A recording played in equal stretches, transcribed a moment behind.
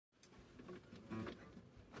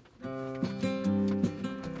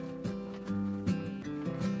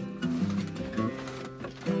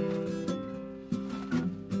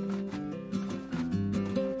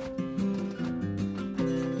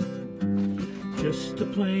Just a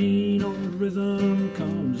plain old rhythm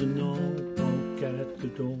comes a knock at the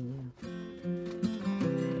door.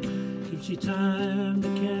 Gives you time to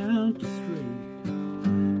count to three,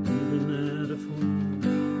 even at a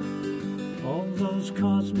four. All those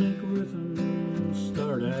cosmic rhythms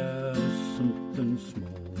start out as something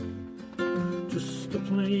small. Just a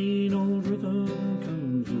plain old rhythm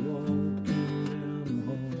comes a walking down the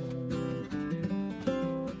hall.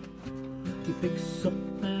 He picks up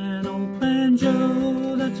an old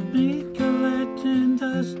banjo that's made collecting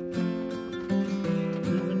dust.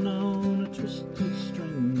 Moving on a twisted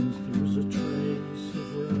strings, there's a trace of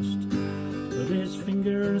rust, but his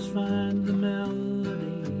fingers find the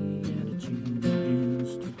melody and a tune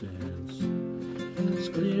begins to dance. As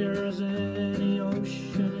clear as any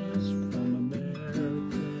ocean is from America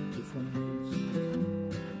to France.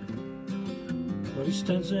 But he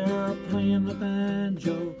stands there playing the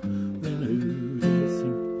banjo when who do you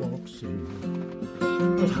think walks in?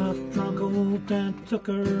 But half-drunk old Dan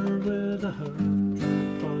Tucker with a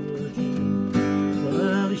half-drunk bottle of gin.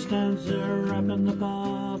 Well, he stands there wrapping the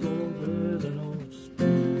bottle with an old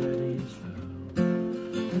spoon that he's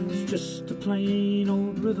found. It's just a plain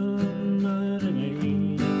old rhythm, but it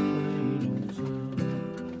ain't a plain old sound.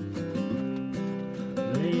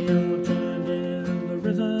 They all joined in the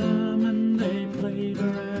rhythm and they played a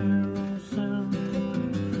rare old sound.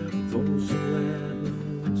 Those who had no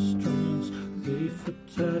instruments, they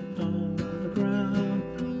foot-tapped on the ground.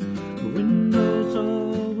 The windows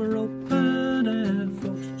all were open and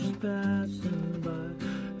folks just passing by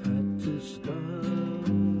had to stop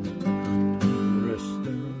to rest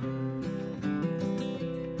their eyes.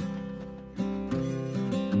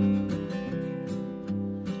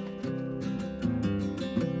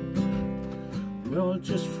 Well,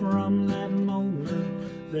 just from that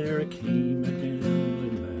moment there came a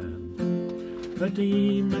gambling man, a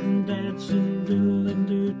demon dancing, dueling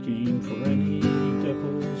dude game for any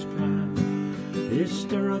devil's plan. His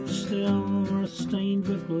stirrups still were stained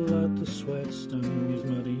with blood, the sweat stung his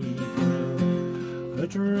muddy brow. A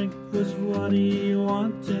drink was what he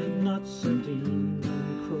wanted, not Centene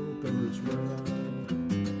and Crowbird's row.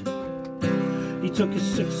 He took his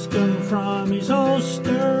 6-gun from his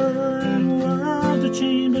holster and whirled the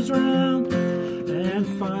chambers round and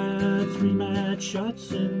fired 3 mad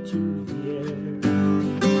shots into the air.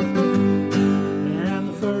 And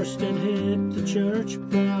the first had hit the church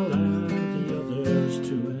bell and the others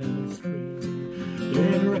 2 and 3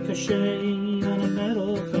 did ricochet on a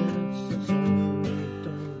metal fence that's already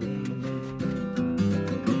done.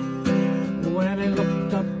 When he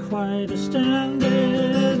looked up quite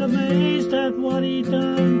astounded, amazed at what he'd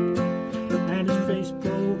done, and his face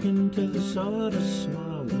broke into the sort of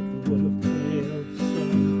smile that would have paled the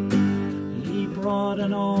sun. He brought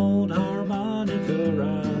an old harmonica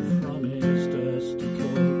out from his dusty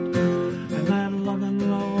coat, and that long and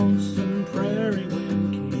lonesome prairie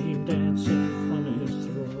wind came dancing from his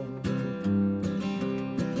throat.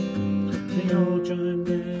 They all joined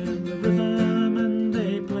in the rhythm and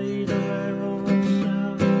they played a rare old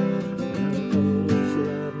sound. And those who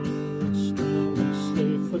had no instruments,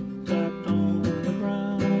 they foot-tapped on the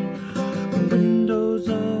ground. The windows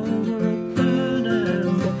all were open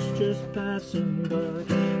and folks just passing by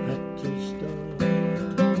had to stop to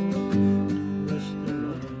rest their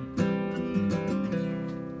eyes.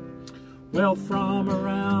 Well, from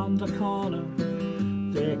around the corner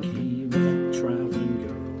there came a traveling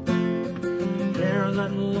girl, hair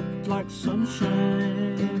that looked like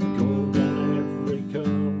sunshine, gold on every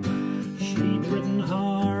curl. She'd ridden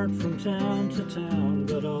hard from town to town,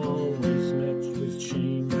 but always met with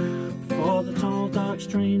shame. For the tall dark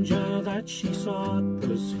stranger that she sought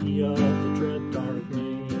was he of the dread dark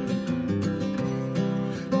name.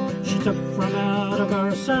 She took from out of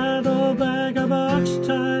her saddlebag a box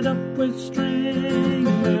tied up with string,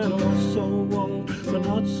 that was so old but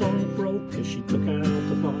not so broke as she took out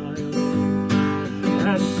the viol.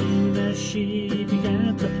 As soon as she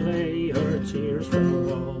began to play, her tears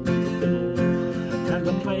fell on the fiddle, and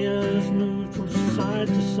the players moved from side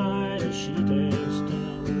to side as she danced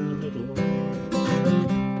down the middle.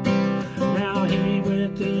 Now he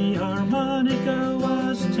with the harmonica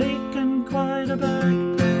was taken quite aback.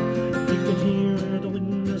 You could hear the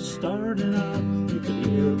wind starting up, you could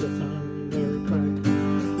hear the thunder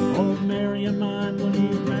crack. Old Mary and mine, will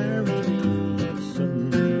you marry me? And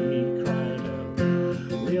suddenly he cried out,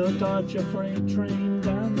 we'll dodge a freight train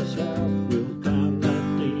down the south, we'll pound that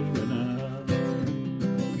demon out.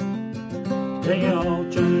 They all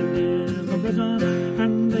joined in the rhythm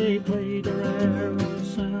and they played a rare old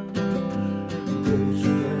sound.